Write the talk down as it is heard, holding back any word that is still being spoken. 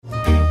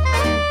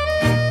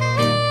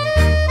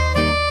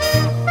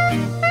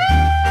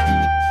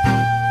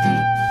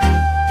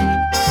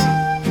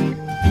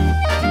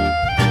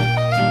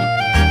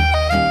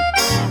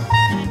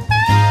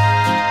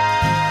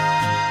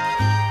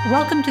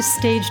to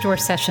Stage Door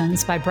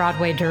Sessions by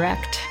Broadway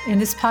Direct. In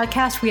this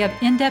podcast, we have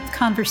in-depth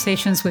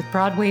conversations with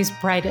Broadway's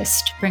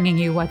brightest, bringing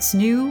you what's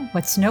new,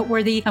 what's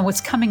noteworthy, and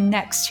what's coming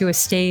next to a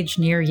stage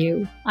near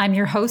you. I'm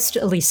your host,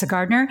 Elisa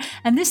Gardner,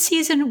 and this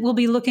season we'll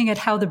be looking at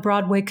how the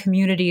Broadway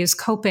community is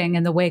coping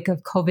in the wake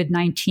of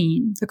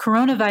COVID-19. The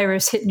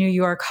coronavirus hit New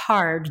York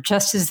hard,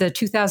 just as the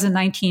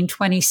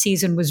 2019-20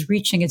 season was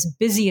reaching its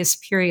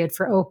busiest period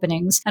for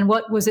openings, and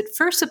what was at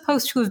first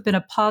supposed to have been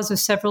a pause of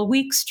several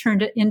weeks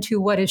turned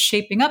into what is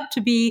shaping up to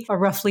be a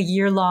roughly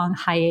year-long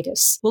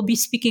hiatus. We'll be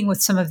speaking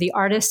with some of the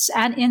artists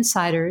and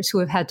insiders who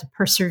have had to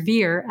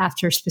persevere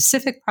after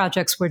specific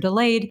projects were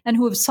delayed and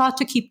who have sought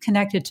to keep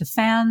connected to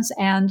fans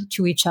and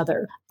to each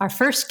other. Our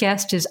first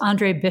guest is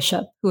Andre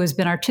Bishop, who has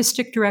been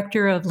artistic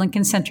director of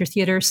Lincoln Center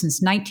Theater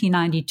since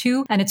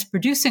 1992 and its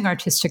producing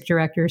artistic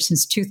director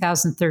since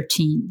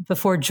 2013.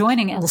 Before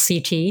joining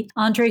LCT,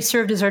 Andre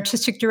served as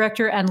artistic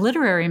director and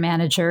literary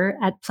manager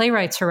at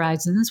Playwrights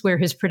Horizons, where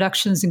his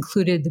productions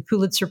included the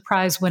Pulitzer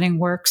Prize-winning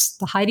works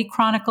The Heidi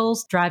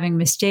Chronicles, Driving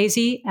Miss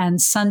Daisy,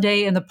 and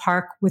Sunday in the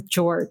Park with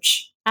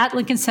George. At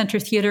Lincoln Center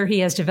Theater, he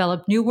has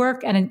developed new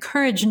work and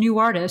encouraged new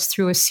artists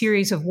through a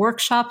series of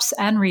workshops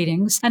and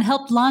readings, and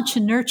helped launch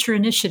and nurture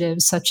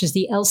initiatives such as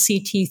the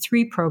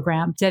LCT3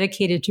 program,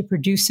 dedicated to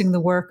producing the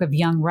work of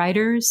young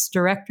writers,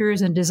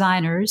 directors, and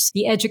designers,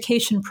 the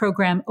education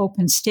program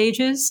Open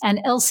Stages, and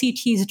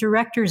LCT's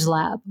Directors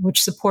Lab,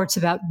 which supports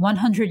about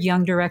 100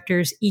 young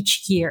directors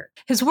each year.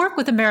 His work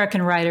with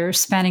American writers,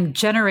 spanning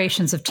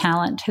generations of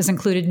talent, has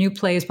included new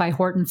plays by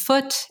Horton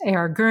Foote,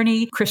 A.R.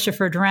 Gurney,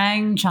 Christopher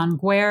Durang, John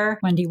Guare,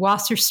 Wendy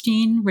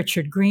Wasserstein,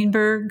 Richard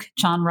Greenberg,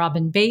 John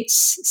Robin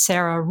Bates,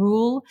 Sarah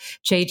Rule,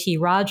 J.T.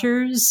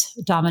 Rogers,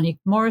 Dominique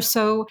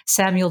Morisseau,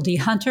 Samuel D.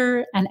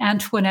 Hunter, and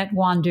Antoinette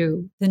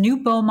Wandu. The New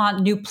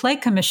Beaumont New Play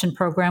Commission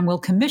program will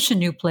commission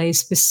new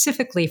plays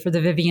specifically for the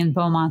Vivian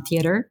Beaumont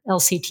Theater,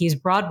 LCT's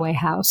Broadway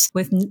house,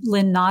 with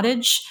Lynn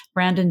Nottage,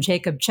 Brandon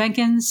Jacob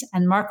Jenkins,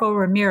 and Marco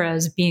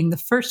Ramirez being the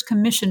first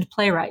commissioned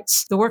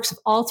playwrights. The works of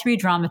all three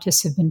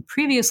dramatists have been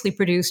previously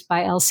produced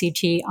by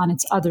LCT on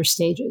its other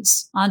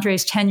stages.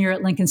 Andre's tenure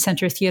at Lincoln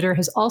Center Theater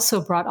has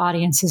also brought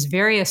audiences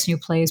various new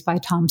plays by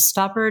Tom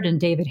Stoppard and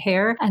David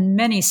Hare, and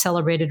many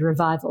celebrated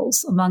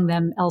revivals, among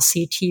them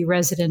LCT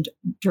resident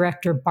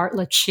director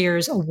Bartlett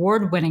Shear's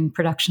award-winning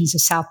productions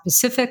of South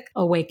Pacific,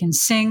 Awake and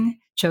Sing,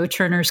 Joe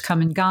Turner's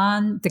Come and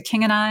Gone, The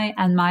King and I,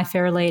 and My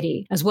Fair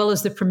Lady, as well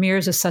as the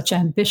premieres of such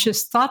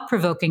ambitious,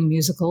 thought-provoking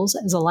musicals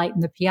as A Light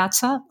in the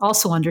Piazza,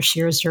 also under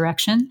Shear's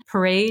direction,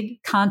 Parade,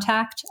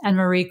 Contact, and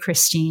Marie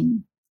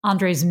Christine.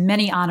 Andre's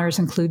many honors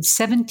include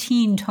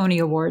 17 Tony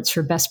Awards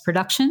for Best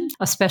Production,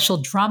 a special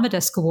Drama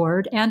Desk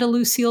Award, and a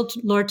Lucille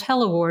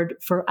Lortel Award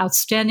for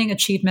Outstanding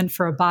Achievement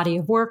for a Body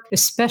of Work,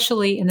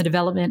 especially in the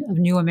development of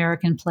new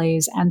American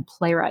plays and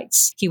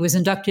playwrights. He was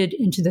inducted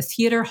into the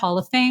Theater Hall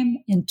of Fame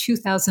in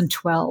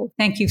 2012.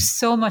 Thank you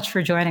so much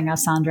for joining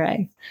us,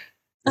 Andre.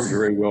 You're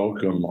very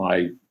welcome.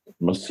 I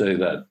must say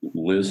that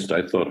list,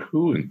 I thought,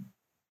 who in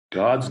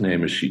God's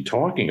name is she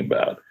talking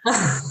about?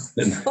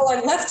 Well,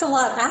 I left a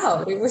lot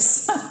out. It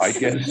was I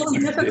guess a little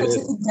difficult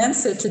to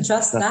condense it to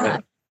just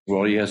that.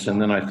 Well, yes. And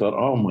then I thought,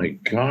 oh my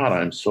God,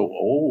 I'm so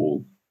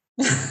old.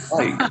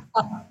 Like,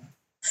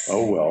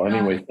 oh, well,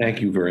 anyway, thank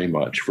you very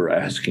much for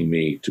asking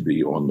me to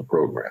be on the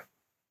program.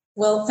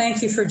 Well,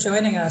 thank you for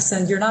joining us.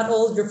 And you're not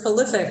old, you're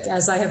prolific,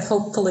 as I have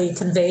hopefully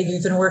conveyed.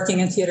 You've been working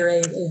in theater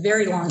a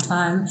very long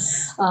time,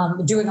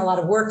 doing a lot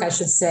of work, I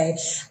should say.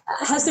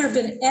 Has there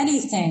been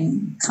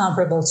anything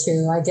comparable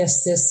to, I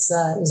guess this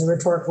is a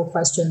rhetorical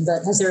question,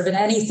 but has there been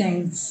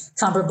anything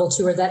comparable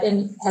to or that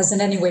has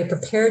in any way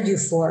prepared you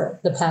for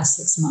the past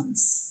 6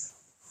 months?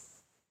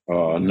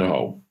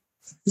 No.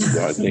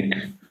 I think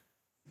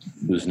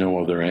there's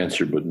no other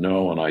answer but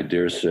no, and I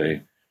dare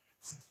say,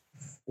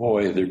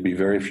 boy, there'd be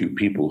very few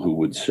people who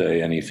would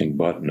say anything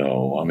but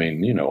no. I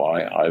mean, you know,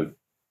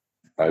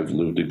 I've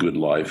lived a good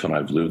life, and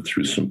I've lived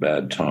through some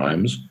bad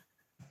times,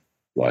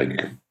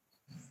 like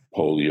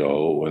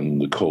polio and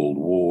the Cold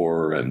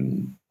War,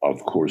 and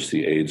of course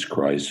the AIDS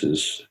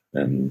crisis,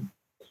 and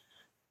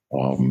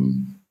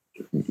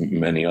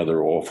many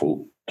other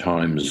awful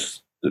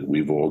times that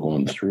we've all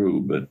gone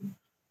through. But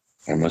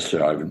I must say,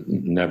 I've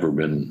never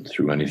been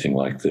through anything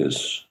like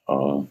this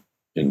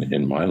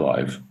in my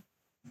life,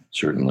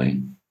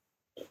 certainly.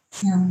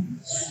 Yeah.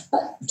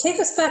 Take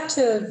us back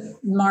to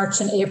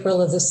March and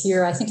April of this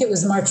year. I think it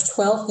was March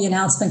 12th, the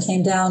announcement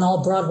came down,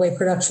 all Broadway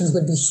productions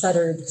would be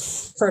shuttered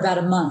for about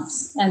a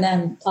month. And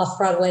then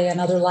Off-Broadway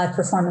and other live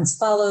performance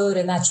followed,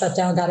 and that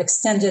shutdown got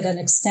extended and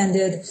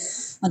extended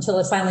until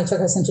it finally took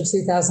us into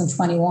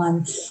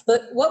 2021.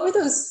 But what were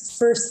those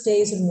first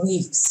days and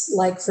weeks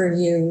like for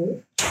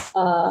you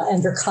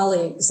and your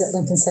colleagues at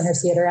Lincoln Center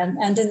Theater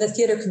and in the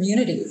theater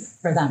community,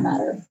 for that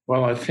matter?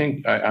 Well, I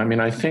think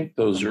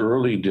those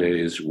early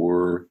days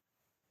were,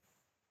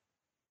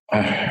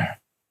 I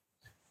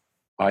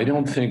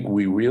don't think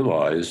we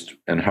realized,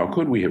 and how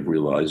could we have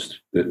realized,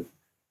 that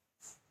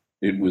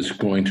it was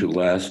going to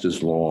last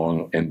as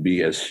long and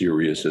be as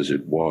serious as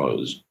it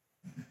was.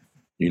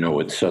 You know,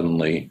 it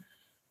suddenly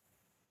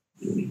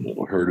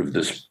heard of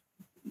this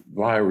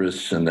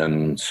virus, and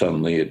then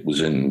suddenly it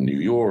was in New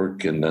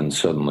York, and then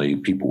suddenly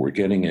people were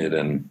getting it,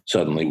 and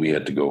suddenly we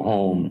had to go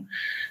home.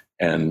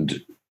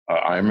 And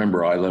I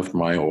remember I left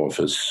my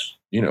office,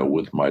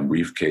 with my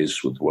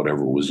briefcase with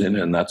whatever was in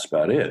it, and that's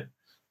about it.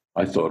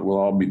 I thought, well,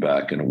 I'll be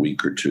back in a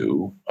week or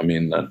two. I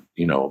mean, that,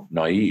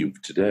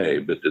 naive today,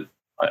 but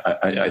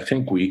I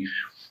think we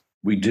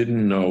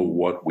didn't know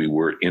what we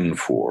were in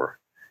for,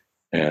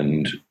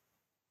 and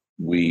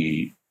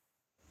we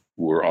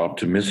were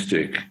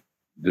optimistic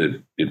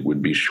that it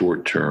would be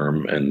short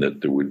term and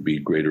that there would be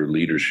greater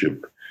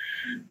leadership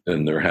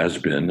than there has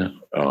been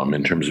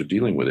in terms of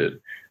dealing with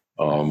it.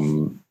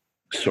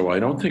 So I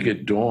don't think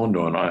it dawned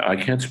on, I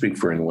can't speak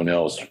for anyone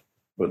else,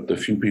 but the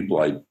few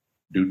people I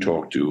do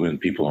talk to and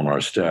people on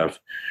our staff,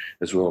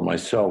 as well as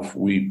myself,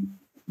 we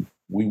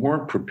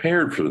weren't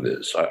prepared for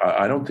this.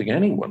 I don't think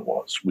anyone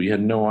was. We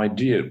had no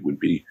idea it would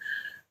be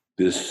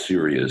this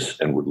serious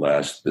and would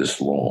last this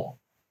long.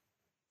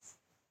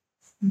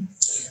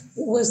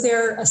 Was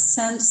there a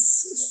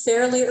sense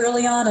fairly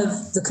early on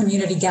of the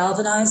community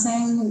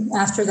galvanizing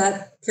after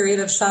that period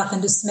of shock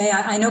and dismay?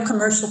 I know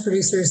commercial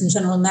producers and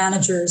general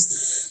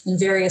managers in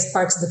various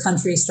parts of the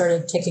country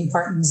started taking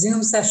part in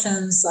Zoom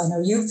sessions. I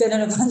know you've been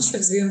in a bunch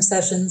of Zoom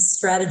sessions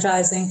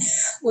strategizing.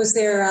 Was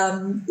there,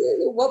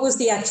 what was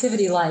the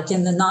activity like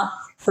in the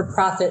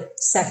not-for-profit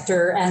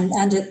sector and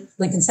at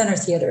Lincoln Center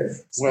Theater?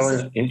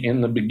 Well, in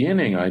the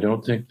beginning, I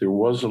don't think there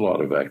was a lot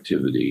of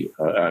activity.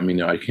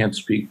 I can't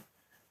speak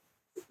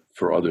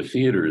for other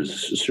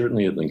theaters.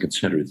 Certainly at Lincoln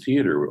Center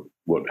Theater,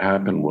 what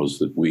happened was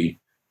that we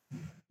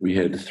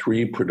had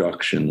 3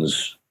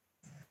 productions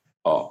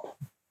up.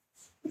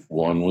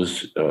 One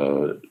was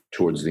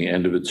towards the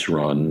end of its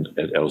run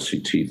at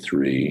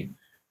LCT3,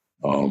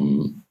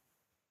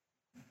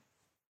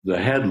 The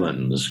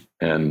Headlands,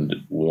 and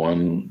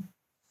one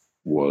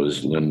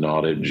was Lynn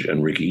Nottage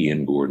and Ricky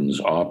Ian Gordon's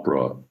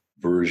opera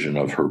version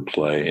of her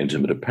play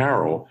Intimate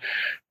Apparel,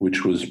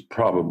 which was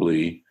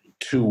probably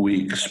 2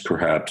 weeks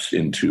perhaps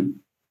into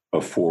a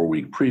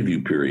 4-week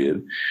preview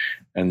period.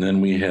 And then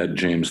we had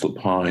James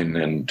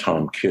Lapine and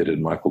Tom Kidd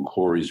and Michael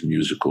Corey's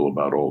musical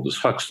about Aldous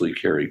Huxley,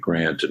 Cary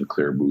Grant, and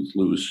Claire Booth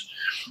Luce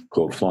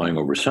called Flying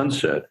Over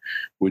Sunset,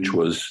 which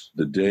was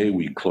the day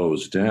we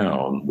closed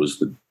down, was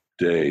the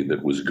day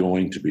that was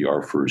going to be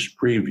our first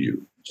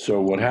preview. So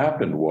what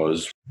happened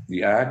was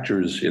the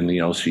actors in the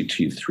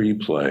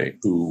LCT3 play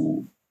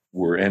who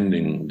were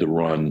ending the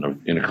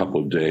run in a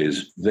couple of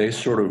days, they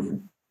sort of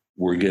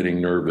were getting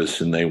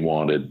nervous, and they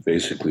wanted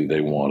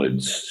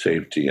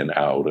safety and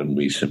out, and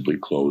we simply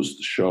closed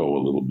the show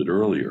a little bit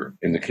earlier.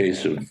 In the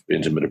case of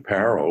Intimate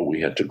Apparel,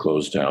 we had to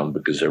close down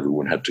because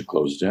everyone had to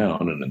close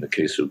down, and in the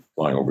case of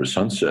Flying Over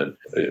Sunset,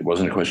 it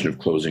wasn't a question of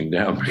closing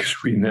down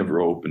because we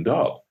never opened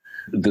up.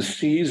 The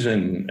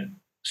season,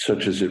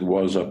 such as it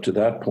was up to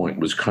that point,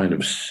 was kind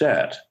of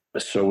set.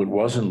 So it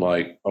wasn't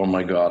like, oh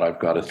my God, I've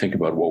got to think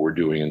about what we're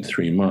doing in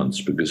 3 months,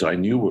 because I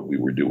knew what we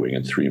were doing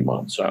in 3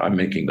 months. I'm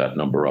making that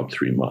number up,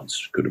 3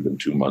 months. Could have been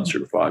 2 months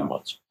or 5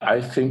 months. I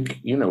think,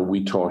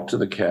 we talked to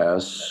the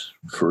cast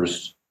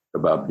first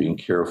about being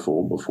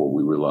careful before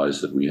we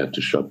realized that we had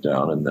to shut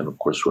down. And then, of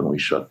course, when we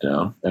shut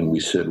down, and we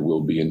said,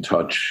 we'll be in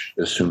touch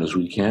as soon as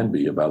we can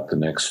be about the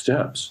next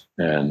steps.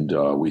 And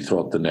we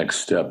thought the next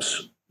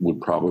steps would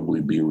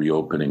probably be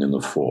reopening in the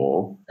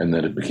fall. And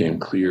then it became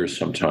clear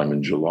sometime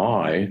in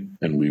July,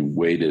 and we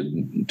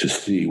waited to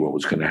see what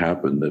was going to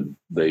happen, that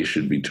they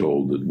should be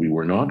told that we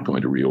were not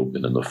going to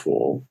reopen in the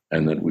fall,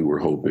 and that we were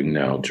hoping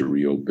now to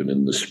reopen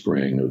in the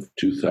spring of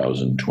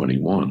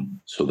 2021.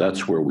 So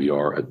that's where we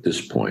are at this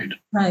point.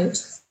 Right.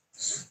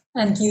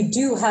 And you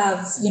do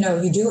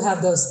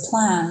have those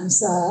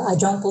plans. I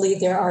don't believe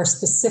there are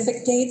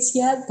specific dates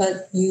yet,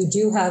 but you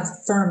do have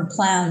firm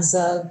plans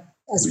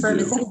as firm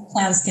as any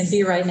plans can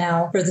be right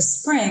now for the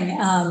spring.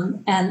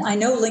 And I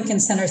know Lincoln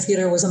Center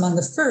Theater was among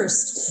the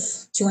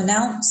first to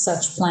announce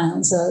such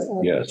plans.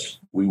 Yes.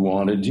 We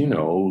wanted,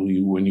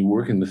 when you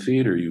work in the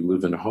theater, you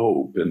live in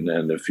hope. And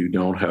then if you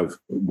don't have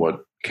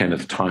what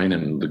Kenneth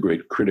Tynan, the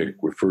great critic,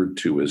 referred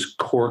to as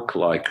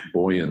cork-like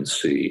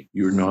buoyancy,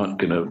 you're not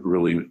going to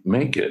really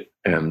make it.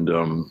 And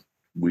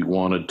we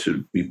wanted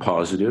to be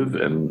positive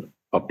and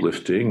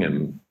uplifting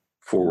and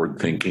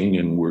forward-thinking,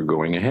 and we're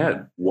going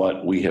ahead.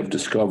 What we have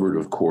discovered,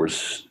 of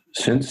course,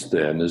 since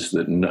then is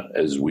that,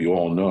 as we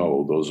all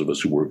know, those of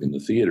us who work in the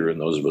theater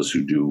and those of us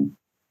who do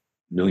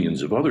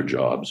millions of other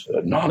jobs,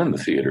 not in the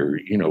theater,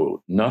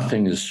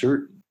 nothing is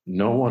certain.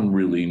 No one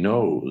really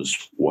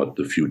knows what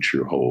the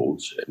future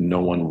holds.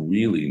 No one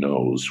really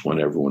knows when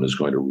everyone is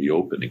going to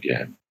reopen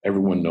again.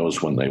 Everyone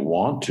knows when they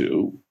want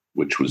to,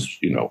 which was,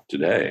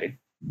 today.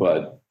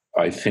 But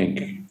I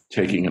think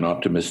taking an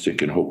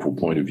optimistic and hopeful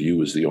point of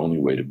view is the only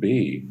way to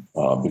be,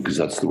 because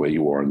that's the way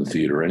you are in the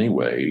theater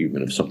anyway.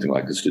 Even if something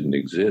like this didn't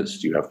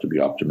exist, you have to be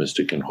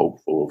optimistic and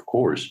hopeful, of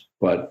course.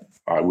 But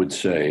I would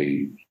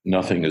say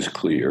nothing is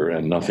clear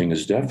and nothing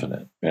is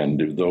definite.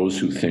 And those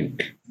who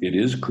think it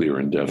is clear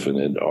and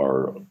definite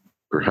are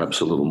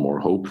perhaps a little more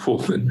hopeful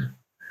than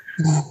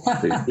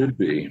they should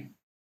be.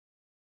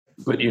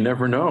 But you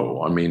never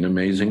know. I mean,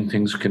 amazing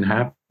things can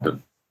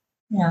happen.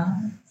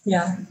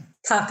 Yeah.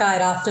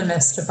 Cockeyed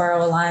optimist, to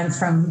borrow a line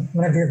from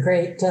one of your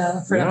great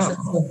productions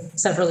of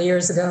several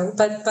years ago.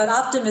 But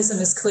optimism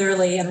is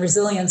clearly, and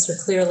resilience are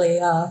clearly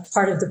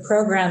part of the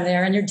program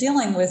there. And you're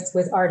dealing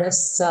with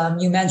artists.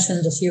 You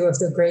mentioned a few of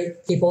the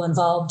great people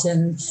involved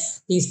in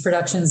these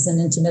productions in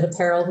Intimate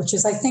Apparel, which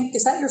is, I think,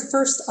 is that your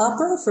first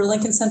opera for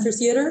Lincoln Center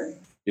Theater?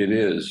 It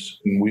is.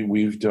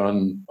 We've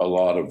done a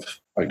lot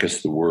of, I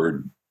guess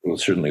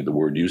certainly the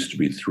word used to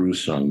be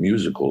through-sung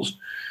musicals,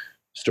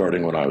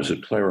 starting when I was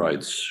at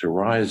Playwrights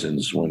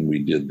Horizons, when we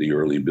did the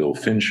early Bill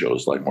Finn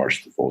shows like March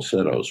of the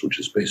Falsettos, which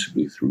is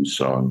basically through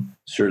song.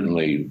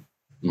 Certainly,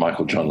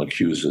 Michael John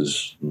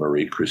LaCusa's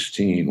Marie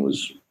Christine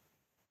was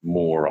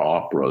more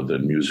opera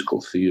than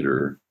musical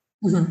theater.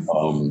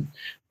 Mm-hmm.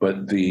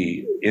 But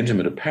the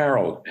Intimate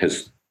Apparel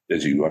has,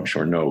 as you I'm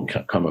sure know,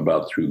 come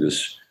about through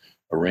this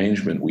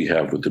arrangement we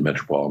have with the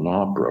Metropolitan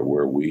Opera,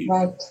 where we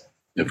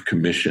have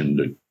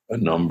commissioned a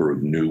number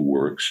of new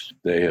works.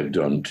 They have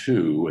done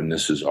two, and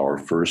this is our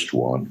first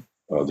one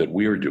that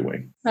we are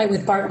doing. Right,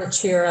 with Bart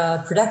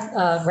Lachira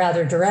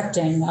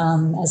directing,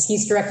 as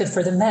he's directed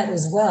for the Met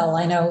as well.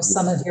 I know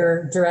some of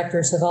your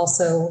directors have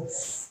also,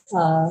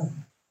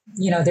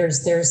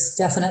 there's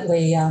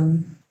definitely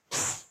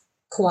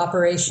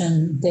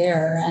cooperation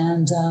there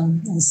and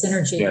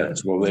synergy.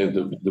 Yes, well,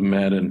 the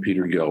Met and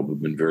Peter Gelb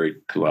have been very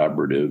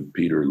collaborative.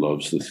 Peter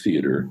loves the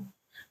theater.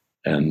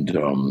 And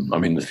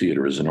the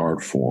theater is an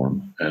art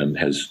form and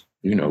has,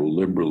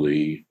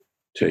 liberally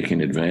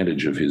taken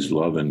advantage of his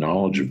love and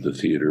knowledge of the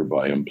theater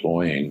by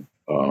employing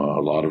a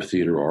lot of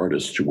theater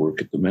artists to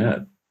work at the Met.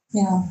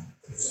 Yeah.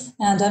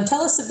 And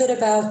tell us a bit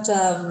about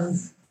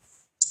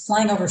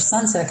Flying Over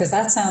Sunset, because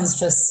that sounds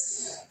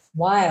just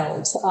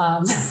wild.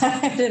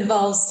 It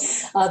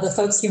involves the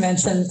folks you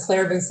mentioned,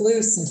 Claire Booth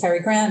Luce and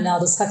Cary Grant and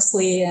Aldous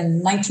Huxley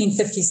in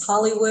 1950s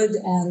Hollywood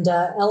and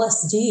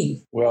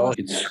LSD. Well,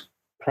 it's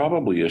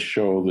probably a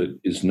show that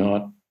is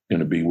not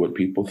going to be what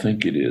people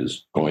think it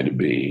is going to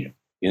be.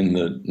 In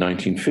the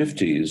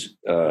 1950s,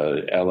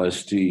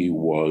 LSD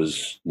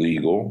was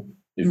legal.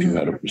 If you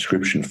had a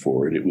prescription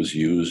for it, it was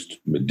used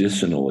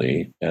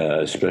medicinally,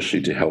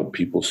 especially to help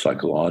people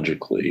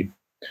psychologically.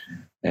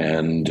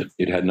 And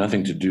it had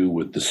nothing to do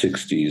with the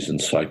 60s and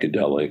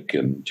psychedelic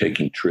and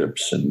taking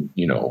trips and,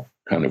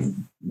 kind of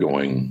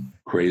going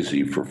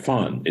crazy for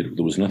fun.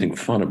 There was nothing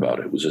fun about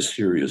it. It was a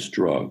serious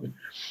drug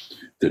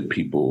that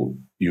people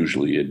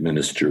usually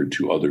administer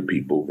to other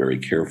people very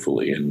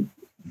carefully and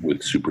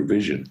with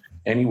supervision.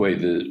 Anyway,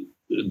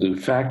 the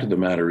fact of the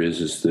matter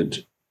is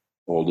that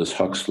Aldous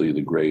Huxley,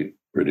 the great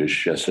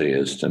British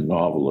essayist and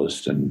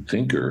novelist and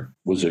thinker,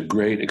 was a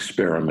great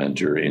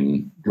experimenter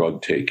in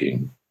drug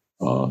taking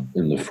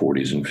in the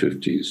 40s and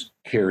 50s.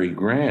 Cary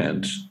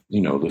Grant,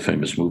 the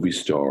famous movie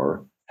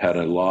star, had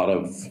a lot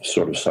of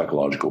sort of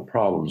psychological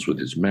problems with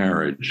his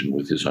marriage and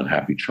with his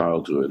unhappy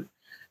childhood.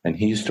 And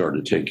he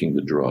started taking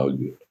the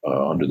drug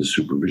under the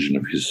supervision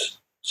of his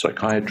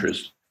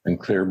psychiatrist. And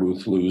Claire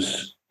Booth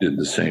Luce did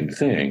the same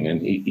thing.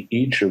 And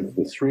each of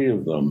the three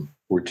of them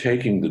were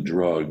taking the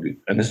drug,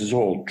 and this is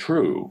all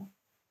true,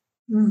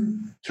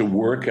 to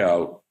work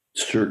out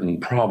certain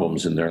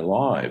problems in their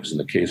lives. In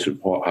the case of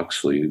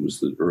Huxley, it was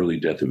the early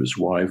death of his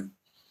wife. In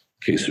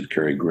the case of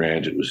Cary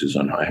Grant, it was his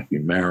unhappy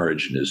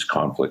marriage and his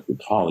conflict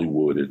with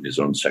Hollywood and his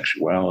own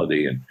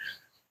sexuality and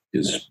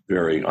his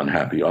very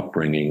unhappy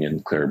upbringing.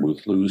 And Claire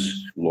Booth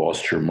Luce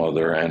lost her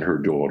mother and her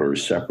daughter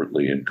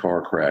separately in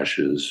car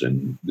crashes.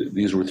 And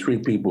these were three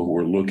people who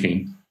were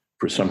looking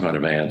for some kind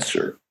of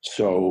answer.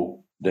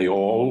 So they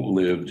all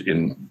lived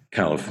in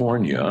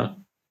California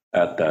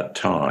at that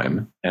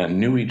time and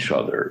knew each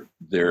other.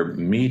 Their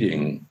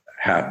meeting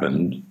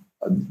happened.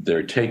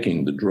 They're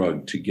taking the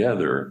drug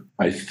together,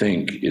 I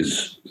think,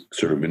 is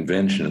sort of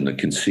invention and the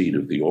conceit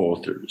of the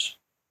authors,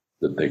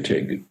 that they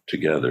take it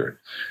together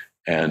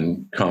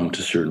and come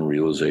to certain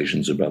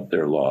realizations about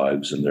their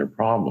lives and their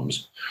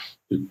problems.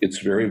 It's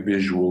very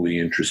visually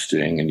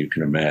interesting, and you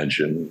can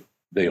imagine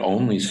they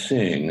only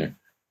sing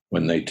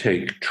when they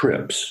take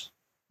trips,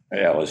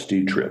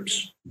 LSD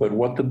trips. But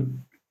what the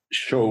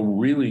show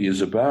really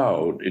is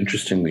about,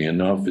 interestingly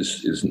enough,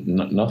 is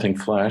nothing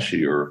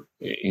flashy or,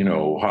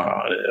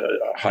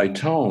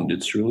 high-toned.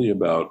 It's really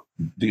about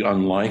the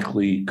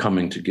unlikely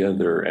coming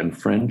together and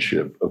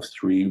friendship of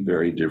three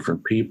very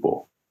different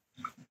people,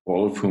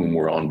 all of whom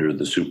were under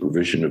the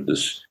supervision of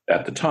this,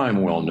 at the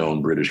time,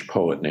 well-known British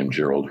poet named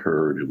Gerald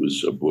Heard, who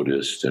was a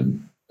Buddhist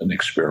and an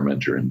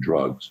experimenter in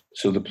drugs.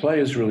 So the play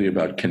is really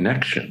about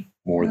connection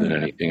more than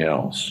anything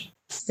else.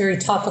 Very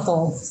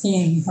topical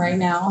theme right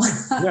now.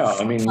 Yeah,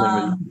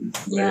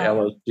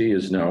 LSD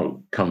has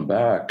now come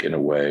back in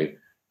a way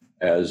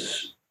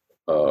as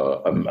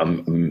a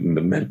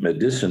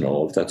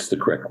medicinal, if that's the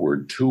correct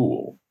word,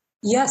 tool.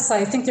 Yes,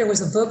 I think there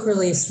was a book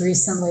released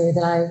recently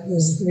that I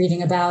was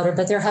reading about it,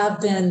 but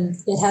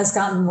it has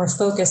gotten more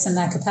focus in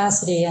that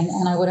capacity.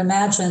 And I would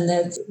imagine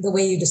that the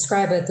way you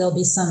describe it, there'll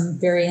be some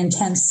very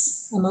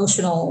intense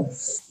emotional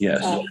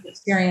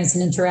experience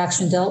and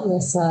interaction dealt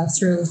with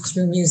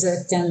through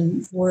music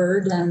and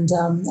word and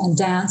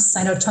dance.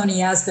 I know Tony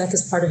Yazbek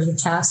is part of your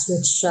cast,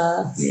 which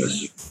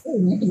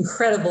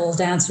incredible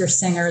dancer,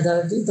 singer.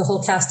 The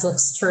whole cast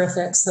looks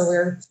terrific. So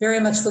we're very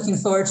much looking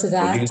forward to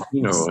that.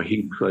 Well,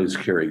 he plays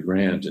Cary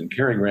Grant, and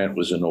Cary Grant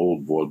was an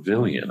old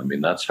vaudevillian. I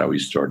mean, that's how he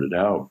started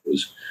out,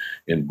 was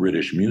in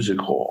British music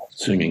hall,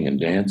 singing and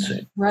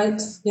dancing. Right.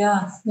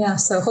 Yeah.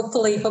 So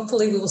hopefully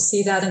we will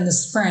see that in the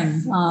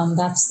spring.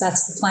 That's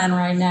the plan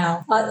right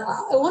now.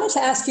 I wanted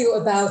to ask you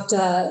about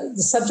the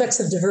subjects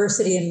of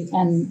diversity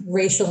and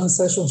racial and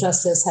social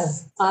justice have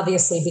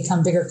obviously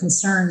become bigger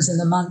concerns in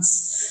the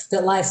months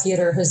that live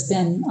theater has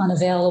been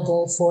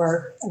unavailable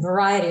for a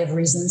variety of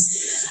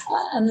reasons.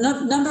 A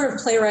number of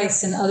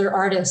playwrights and other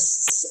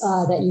artists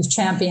that you've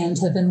championed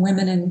have been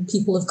women and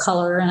people of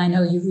color, and I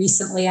know you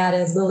recently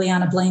added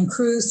Liliana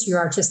Blaine-Cruz to your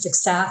artistic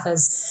staff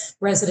as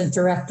resident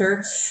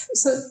director.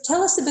 So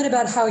tell us a bit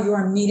about how you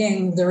are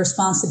meeting the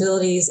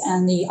responsibilities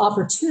and the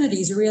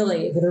opportunities,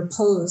 really, that are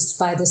posed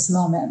by this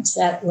moment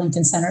at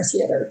Lincoln Center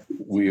Theater.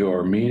 We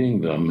are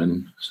meeting them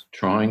and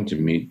trying to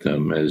meet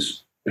them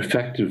as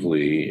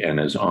effectively and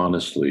as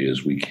honestly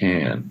as we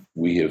can.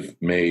 We have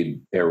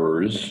made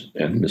errors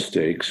and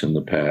mistakes in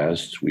the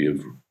past. We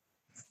have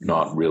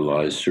not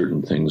realized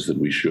certain things that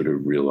we should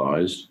have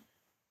realized.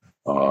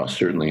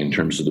 Certainly in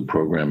terms of the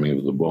programming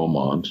of the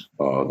Beaumont,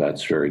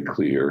 that's very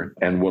clear.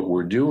 And what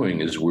we're doing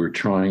is we're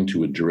trying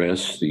to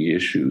address the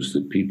issues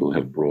that people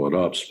have brought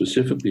up,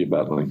 specifically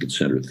about Lincoln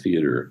Center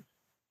Theater,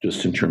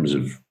 just in terms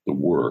of the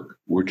work.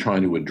 We're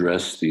trying to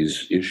address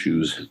these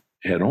issues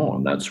head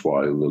on. That's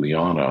why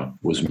Liliana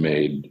was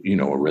made,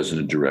 a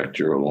resident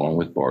director along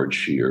with Bart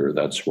Shear.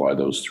 That's why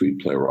those 3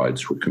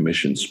 playwrights were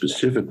commissioned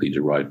specifically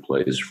to write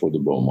plays for the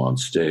Beaumont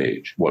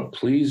stage. What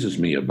pleases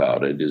me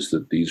about it is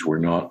that these were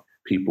not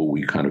people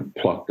we kind of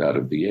plucked out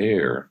of the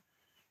air.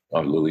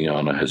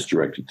 Liliana has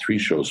directed 3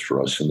 shows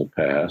for us in the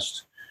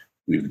past.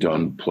 We've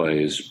done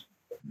plays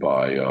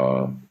by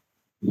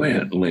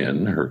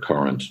Lynn, her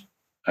current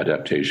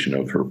adaptation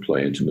of her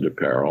play Intimate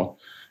Apparel,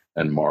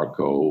 and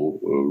Marco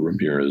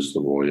Ramirez, The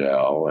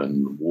Royale,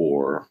 and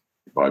War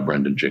by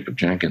Brendan Jacob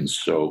Jenkins.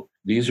 So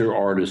these are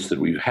artists that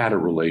we've had a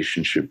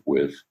relationship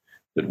with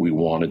that we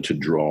wanted to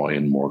draw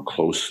in more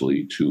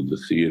closely to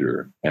the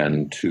theater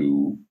and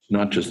to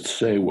not just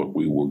say what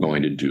we were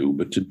going to do,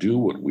 but to do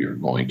what we are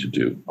going to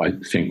do. I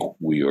think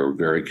we are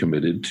very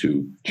committed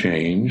to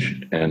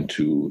change and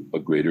to a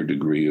greater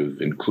degree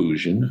of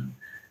inclusion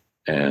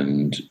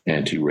and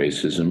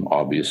anti-racism,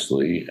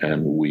 obviously.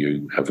 And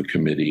we have a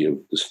committee of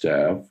the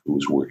staff who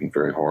is working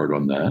very hard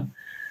on that.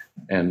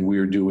 And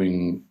we're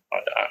doing,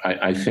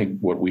 I think,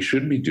 what we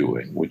should be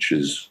doing, which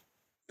is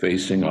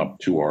facing up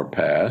to our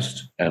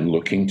past and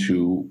looking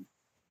to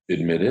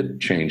admit it,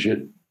 change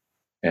it,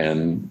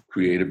 and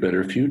create a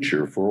better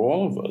future for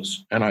all of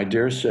us. And I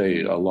dare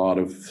say a lot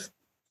of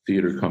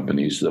theater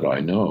companies that I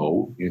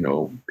know,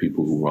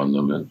 people who run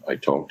them and I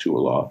talk to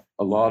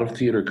a lot of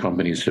theater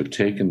companies have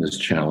taken this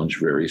challenge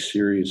very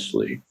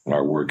seriously and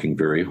are working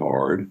very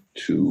hard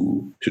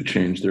to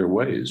change their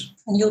ways.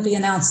 And you'll be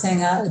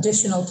announcing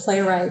additional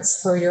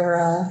playwrights for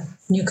your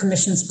new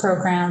commissions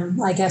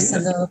program, I guess,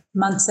 in the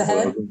months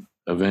ahead? Well,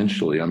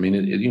 eventually. I mean,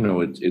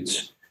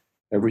 it's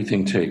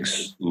everything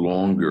takes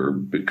longer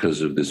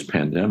because of this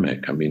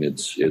pandemic. I mean,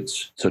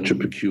 it's such a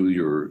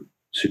peculiar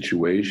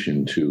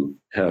situation to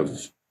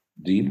have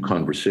deep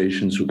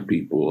conversations with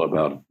people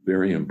about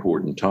very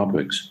important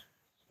topics.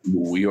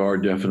 We are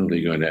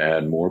definitely going to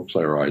add more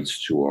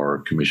playwrights to our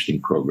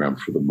commissioning program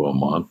for the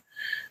Beaumont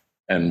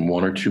and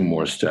 1 or 2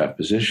 more staff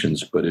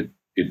positions. But it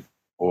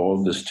all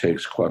of this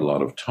takes quite a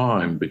lot of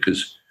time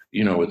because,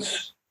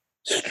 it's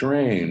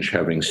strange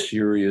having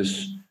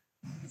serious,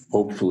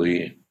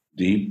 hopefully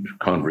deep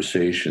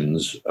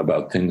conversations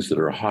about things that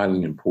are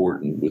highly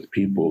important with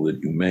people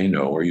that you may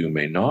know or you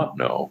may not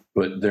know,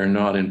 but they're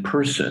not in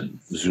person.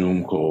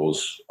 Zoom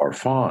calls are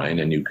fine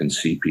and you can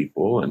see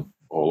people and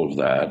all of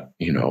that,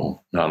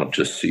 not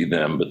just see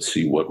them, but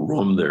see what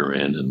room they're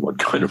in and what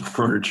kind of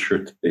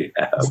furniture they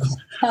have.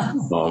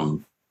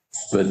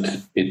 But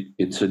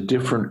it's a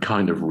different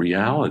kind of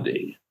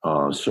reality.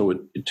 So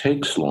it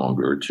takes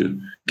longer to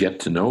get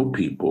to know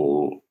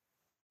people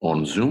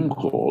on Zoom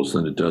calls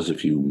than it does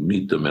if you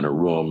meet them in a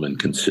room and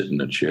can sit in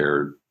a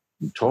chair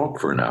and talk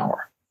for an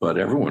hour. But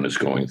everyone is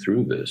going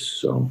through this,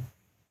 so.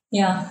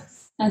 Yeah,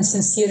 and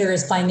since theater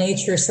is by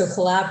nature so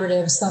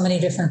collaborative, so many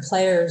different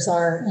players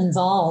are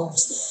involved,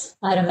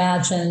 I'd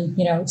imagine,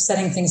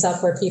 setting things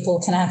up where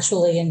people can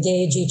actually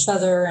engage each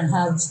other and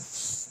have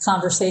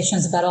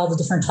conversations about all the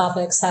different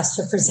topics has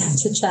to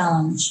present a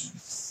challenge.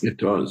 It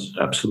does,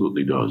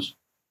 absolutely does.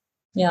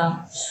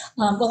 Yeah.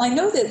 Well, I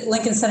know that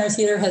Lincoln Center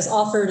Theater has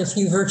offered a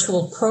few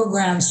virtual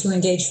programs to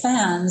engage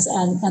fans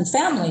and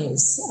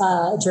families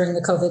during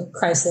the COVID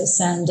crisis.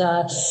 And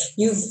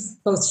you've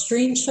both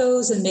streamed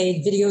shows and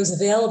made videos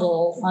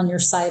available on your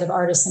site of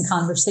Artists in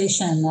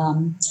Conversation,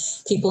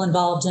 people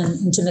involved in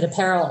Intimate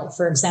Apparel,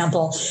 for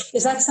example.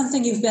 Is that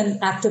something you've been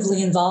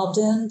actively involved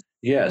in?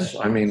 Yes,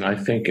 I mean, I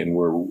think, and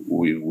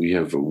we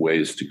have a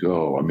ways to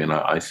go. I mean,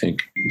 I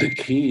think the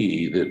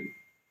key that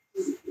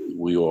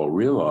we all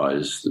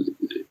realize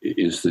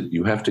is that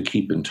you have to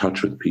keep in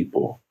touch with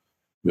people.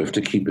 You have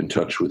to keep in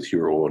touch with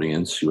your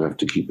audience. You have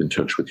to keep in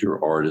touch with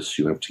your artists.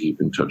 You have to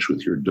keep in touch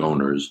with your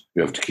donors.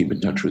 You have to keep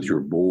in touch with your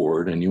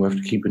board, and you have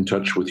to keep in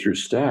touch with your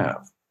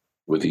staff,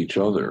 with each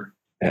other.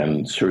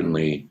 And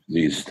certainly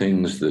these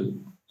things that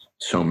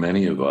so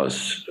many of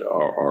us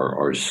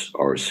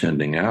are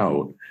sending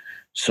out,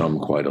 some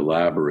quite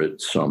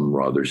elaborate, some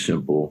rather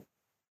simple,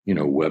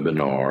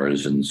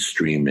 webinars and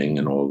streaming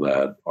and all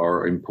that,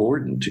 are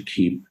important to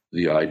keep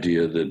the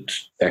idea that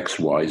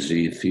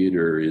XYZ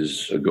Theater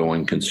is a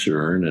going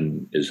concern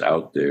and is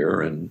out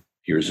there, and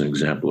here's an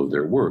example of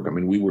their work. I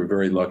mean, we were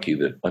very lucky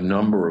that a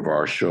number of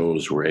our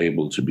shows were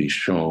able to be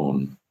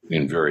shown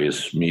in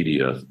various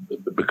media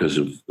because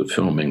of the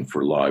filming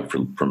for Live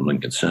from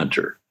Lincoln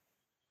Center.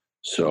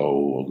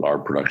 So our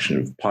production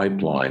of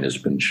Pipeline has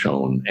been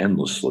shown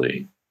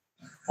endlessly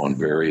on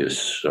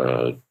various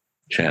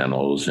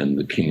channels, and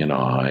The King and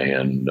I,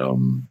 and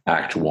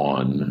Act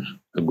One.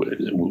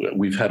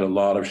 We've had a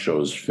lot of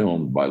shows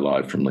filmed by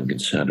Live from Lincoln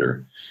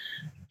Center,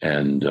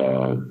 and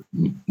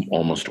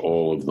almost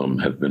all of them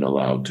have been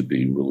allowed to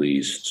be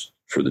released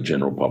for the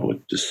general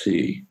public to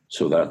see.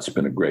 So that's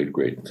been a great,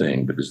 great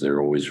thing, because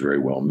they're always very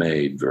well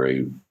made,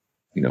 very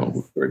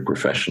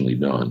professionally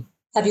done.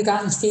 Have you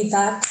gotten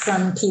feedback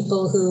from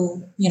people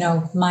who,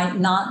 might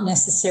not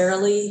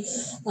necessarily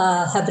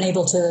have been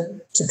able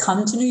to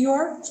come to New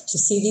York to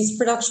see these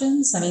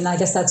productions? I mean, I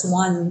guess that's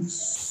one.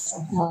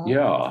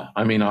 Yeah.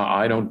 I mean,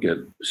 I don't get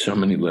so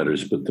many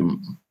letters, but the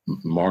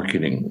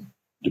marketing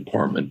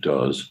department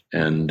does.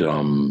 And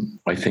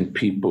I think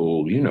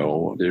people,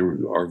 they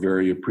are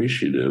very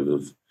appreciative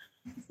of,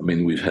 I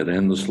mean, we've had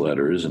endless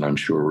letters, and I'm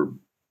sure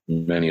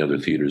many other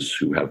theaters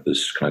who have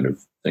this kind of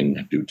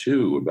thing do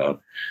too,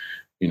 about,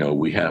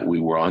 we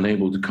were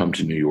unable to come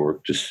to New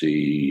York to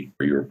see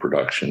your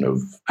production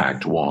of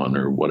Act One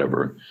or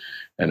whatever.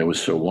 And it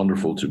was so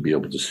wonderful to be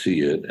able to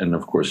see it. And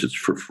of course, it's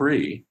for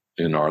free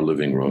in our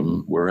living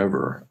room,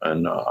 wherever.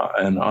 And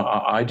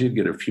I did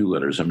get a few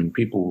letters. I mean,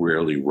 people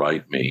rarely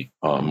write me,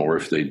 or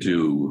if they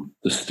do,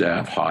 the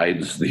staff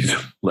hides these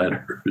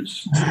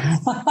letters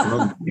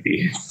from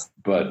me.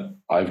 But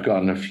I've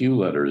gotten a few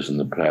letters in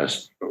the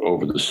past,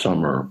 over the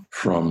summer,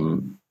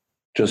 from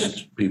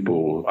just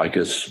people, I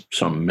guess,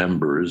 some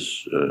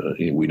members.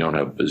 We don't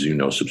have, as you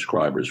know,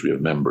 subscribers. We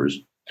have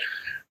members.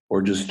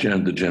 Or just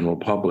the general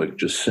public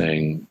just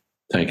saying,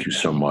 thank you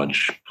so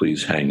much.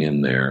 Please hang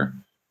in there.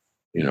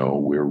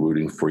 We're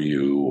rooting for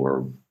you.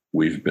 Or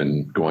we've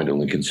been going to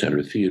Lincoln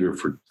Center Theater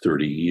for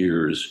 30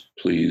 years.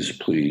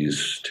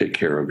 Please take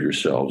care of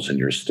yourselves and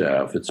your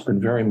staff. It's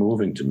been very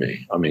moving to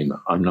me. I mean,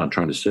 I'm not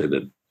trying to say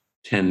that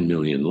 10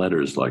 million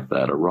letters like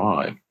that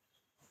arrive.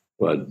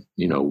 But,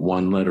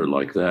 one letter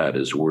like that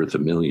is worth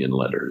 1 million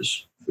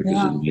letters,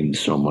 because it means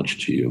so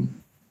much to you,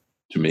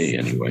 to me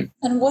anyway.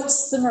 And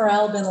what's the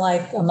morale been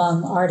like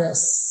among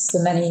artists,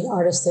 the many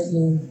artists that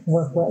you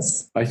work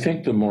with? I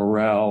think the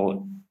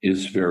morale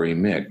is very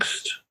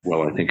mixed.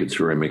 Well, I think it's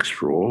very mixed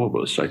for all of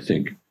us. I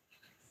think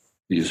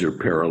these are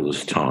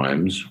perilous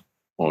times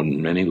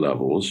on many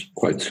levels,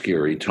 quite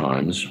scary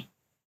times,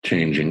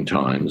 changing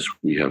times.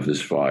 We have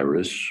this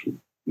virus,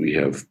 we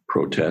have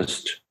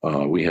protest,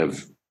 we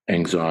have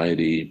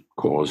anxiety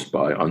caused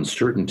by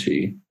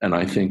uncertainty. And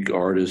I think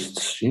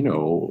artists,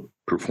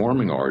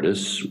 performing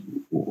artists,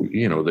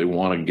 they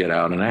want to get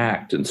out and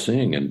act and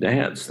sing and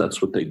dance.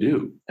 That's what they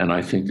do. And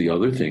I think the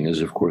other thing is,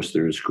 of course,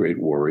 there's great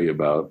worry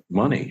about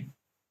money,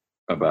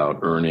 about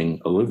earning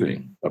a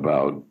living,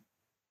 about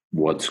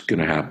what's going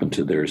to happen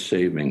to their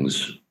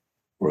savings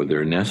or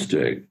their nest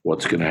egg,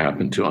 what's going to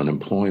happen to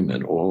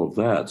unemployment, all of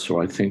that. So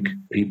I think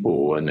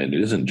people, and it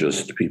isn't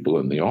just people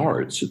in the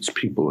arts, it's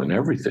people in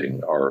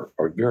everything, are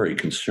very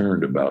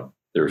concerned about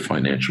their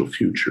financial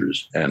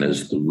futures. And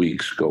as the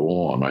weeks go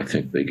on, I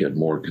think they get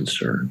more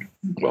concerned.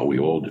 Well, we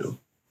all do.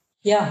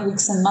 Yeah,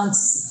 weeks and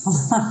months.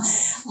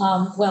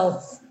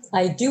 Well,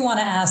 I do want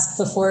to ask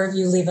before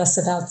you leave us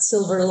about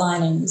silver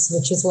linings,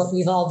 which is what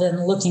we've all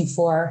been looking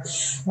for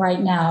right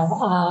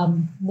now.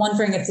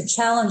 Wondering if the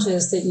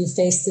challenges that you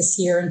faced this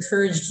year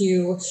encouraged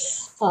you,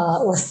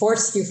 or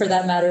forced you, for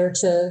that matter,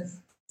 to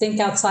think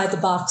outside the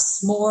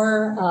box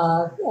more.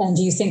 And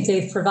do you think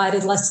they've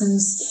provided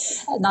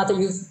lessons, not that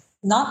you've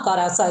not thought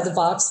outside the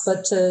box,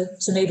 but to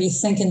maybe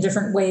think in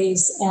different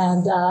ways?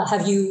 And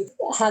have you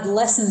had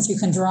lessons you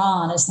can draw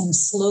on as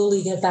things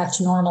slowly get back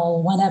to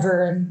normal,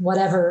 whenever and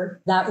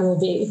whatever that will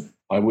be?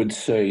 I would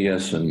say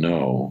yes and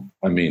no.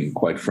 I mean,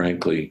 quite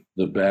frankly,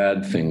 the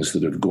bad things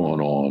that have gone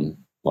on,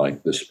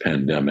 like this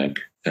pandemic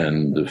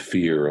and the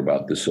fear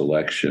about this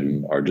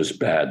election, are just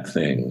bad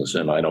things.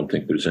 And I don't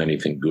think there's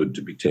anything good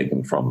to be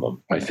taken from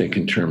them. I think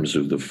in terms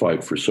of the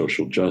fight for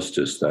social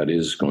justice, that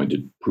is going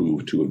to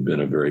prove to have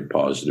been a very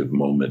positive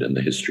moment in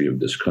the history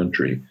of this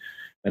country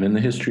and in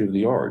the history of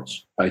the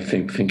arts. I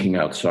think thinking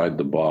outside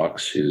the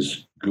box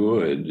is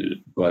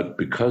good, but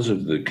because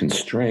of the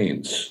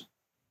constraints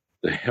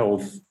the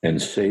health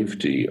and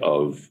safety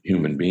of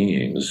human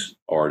beings,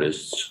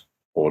 artists,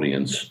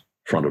 audience,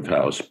 front of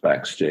house,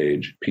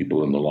 backstage,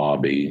 people in the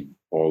lobby,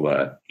 all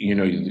that.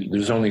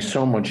 There's only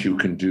so much you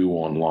can do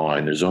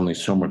online. There's only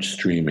so much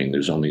streaming.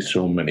 There's only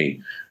so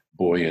many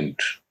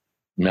buoyant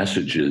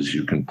messages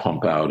you can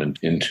pump out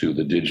into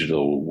the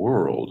digital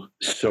world.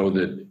 So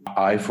that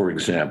I, for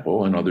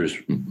example, and others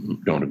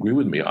don't agree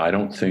with me, I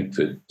don't think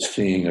that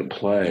seeing a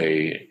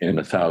play in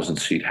a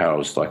 1,000-seat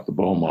house like the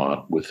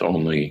Beaumont with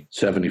only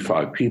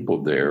 75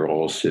 people there,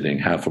 all sitting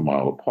half a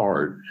mile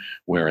apart,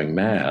 wearing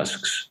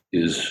masks,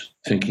 is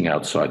thinking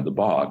outside the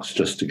box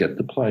just to get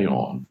the play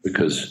on,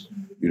 because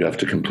you'd have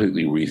to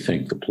completely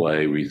rethink the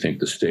play, rethink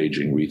the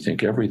staging,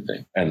 rethink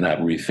everything. And that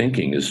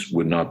rethinking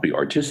would not be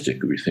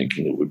artistic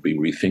rethinking. It would be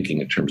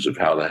rethinking in terms of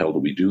how the hell do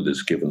we do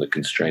this given the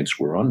constraints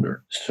we're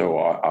under. So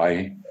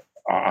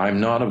I'm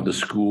not of the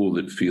school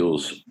that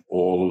feels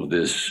all of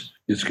this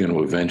is going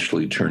to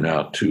eventually turn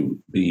out to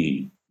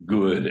be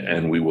good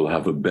and we will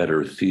have a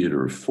better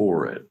theater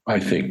for it. I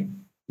think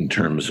in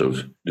terms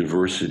of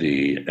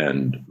diversity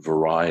and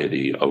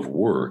variety of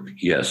work,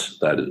 yes,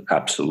 that is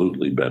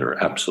absolutely better,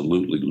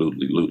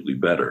 absolutely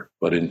better.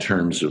 But in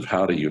terms of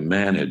how do you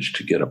manage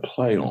to get a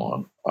play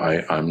on,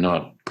 I'm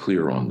not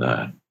clear on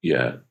that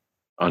yet.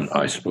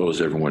 I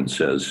suppose everyone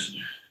says,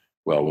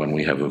 well, when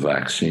we have a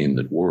vaccine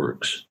that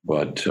works.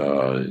 But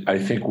I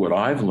think what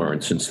I've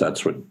learned, since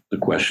that's what the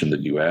question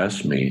that you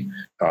asked me,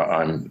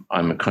 I'm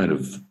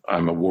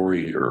a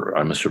worrier.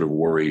 I'm a sort of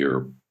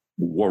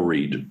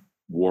worried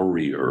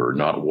warrior,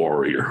 not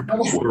warrior.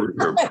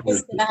 Warrior.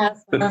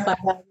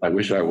 I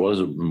wish I was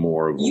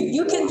more.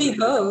 You can be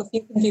both.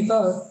 You can be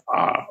both.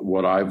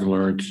 What I've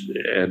learned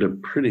at a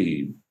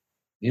pretty,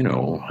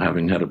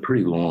 having had a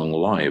pretty long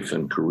life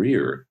and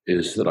career,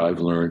 is that I've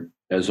learned,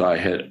 as I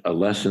had a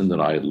lesson that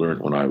I had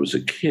learned when I was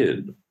a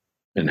kid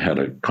and had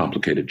a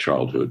complicated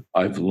childhood,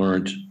 I've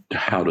learned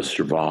how to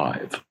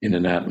survive in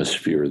an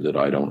atmosphere that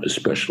I don't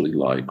especially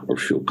like or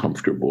feel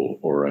comfortable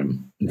or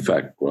am, in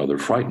fact, rather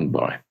frightened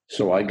by.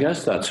 So I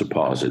guess that's a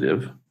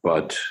positive,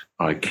 but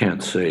I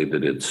can't say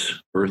that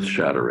it's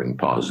earth-shattering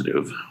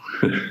positive.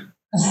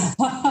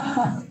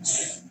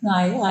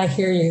 I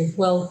hear you.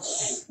 Well,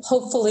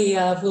 hopefully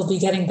we'll be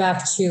getting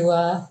back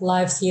to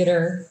live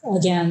theater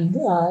again.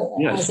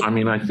 Yes,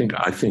 I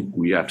think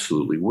we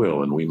absolutely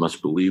will, and we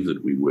must believe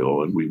that we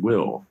will, and we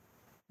will.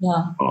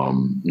 Yeah.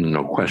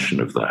 No question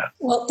of that.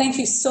 Well, thank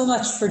you so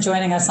much for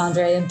joining us,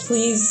 Andre, and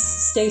please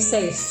stay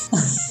safe.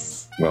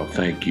 Well,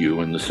 thank you,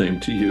 and the same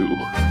to you.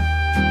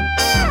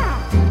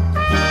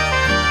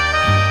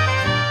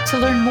 To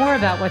learn more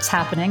about what's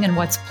happening and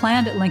what's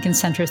planned at Lincoln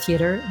Center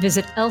Theater,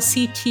 visit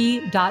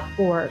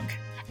lct.org.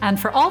 And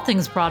for all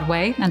things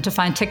Broadway and to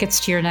find tickets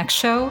to your next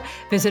show,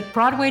 visit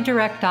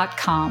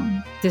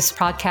BroadwayDirect.com. This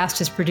podcast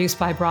is produced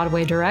by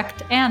Broadway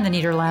Direct and the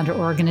Niederlander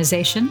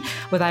Organization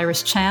with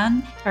Iris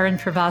Chan, Erin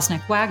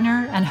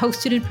Pervasnik-Wagner, and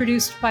hosted and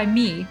produced by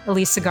me,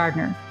 Elisa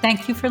Gardner.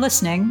 Thank you for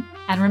listening.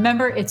 And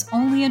remember, it's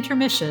only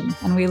intermission,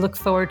 and we look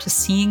forward to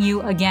seeing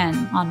you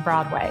again on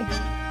Broadway.